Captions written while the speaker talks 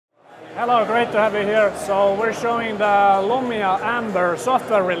Hello, great to have you here. So we're showing the Lumia Amber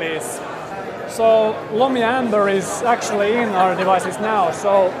software release. So Lumia Amber is actually in our devices now.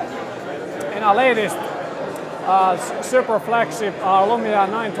 So in our latest super flagship, our Lumia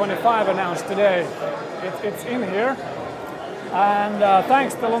 925 announced today, it's in here. And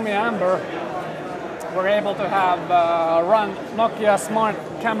thanks to Lumia Amber, we're able to have run Nokia Smart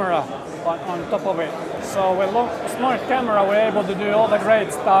Camera on top of it. So with Smart Camera, we're able to do all the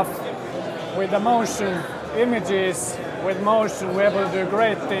great stuff with the motion images. With motion, we're able to do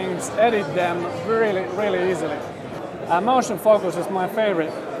great things, edit them really easily. Motion focus is my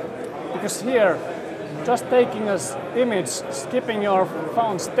favorite, because here, just taking an image, skipping your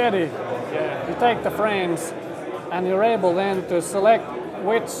phone steady, you take the frames, and you're able then to select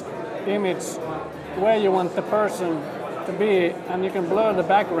which image, where you want the person to be, and you can blur the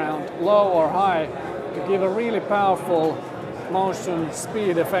background, low or high, to give a really powerful motion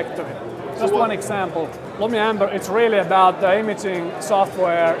speed effect to it. Just one example. Lumia Amber, it's really about the imaging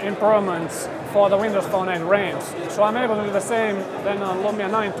software improvements for the Windows Phone 8 range. So I'm able to do the same then on Lumia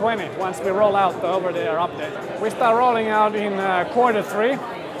 920 once we roll out the over-the-air update. We start rolling out in Q3,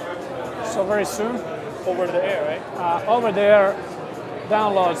 so very soon. Over-the-air, right? Over-the-air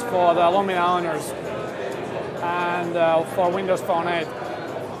downloads for the Lumia owners and for Windows Phone 8.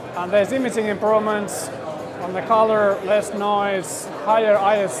 And there's imaging improvements on the color, less noise, higher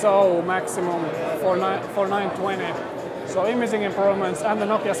ISO maximum for 920. So imaging improvements and the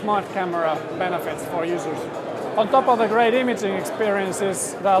Nokia Smart Camera benefits for users. On top of the great imaging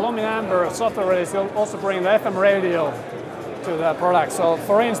experiences, the Lumia Amber software release will also bring the FM radio to the product. So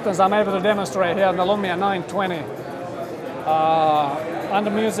for instance, I'm able to demonstrate here on the Lumia 920. Under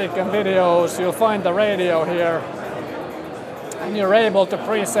music and videos, you'll find the radio here. And you're able to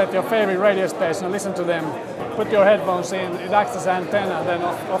preset your favorite radio station and listen to them. Put your headphones in, it acts as an antenna, then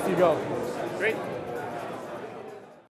off you go. Great.